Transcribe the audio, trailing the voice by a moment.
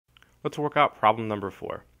Let's work out problem number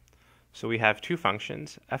 4. So we have two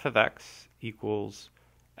functions, f of x equals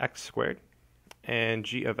x squared and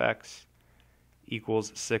g of x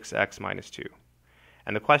equals 6x minus 2.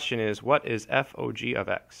 And the question is, what is f(og) of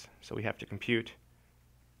x? So we have to compute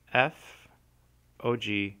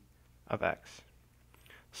f(og) of x.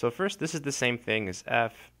 So first, this is the same thing as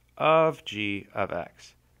f of g of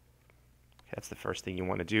x. That's the first thing you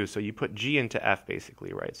want to do. So you put g into f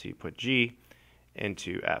basically, right? So you put g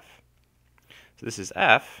into f. So this is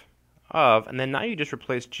f of, and then now you just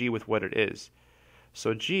replace g with what it is.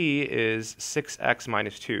 So g is 6x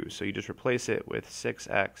minus 2. So you just replace it with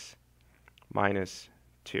 6x minus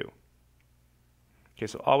 2. Okay,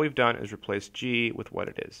 so all we've done is replace g with what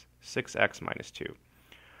it is, 6x minus 2. All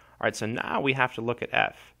right, so now we have to look at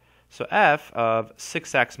f. So f of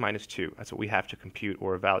 6x minus 2, that's what we have to compute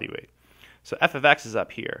or evaluate. So f of x is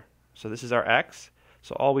up here. So this is our x.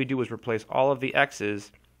 So all we do is replace all of the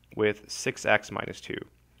x's with 6x minus 2.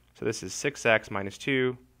 So this is 6x minus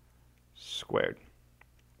 2 squared.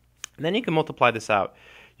 And then you can multiply this out.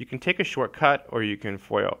 You can take a shortcut or you can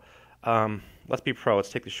FOIL. Let's be pro, let's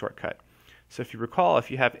take the shortcut. So if you recall, if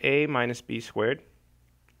you have a minus b squared,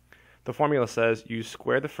 the formula says you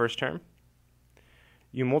square the first term,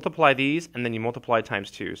 you multiply these, and then you multiply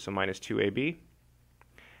times 2, so minus 2ab,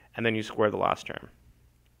 and then you square the last term.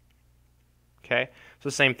 Okay, so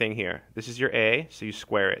same thing here. This is your a, so you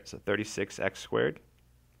square it, so 36x squared.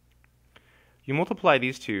 You multiply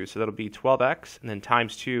these two, so that'll be 12x, and then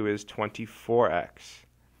times 2 is 24x.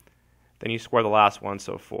 Then you square the last one,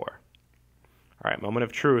 so 4. All right, moment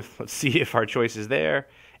of truth. Let's see if our choice is there.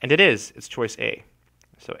 And it is. It's choice A.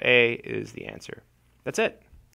 So A is the answer. That's it.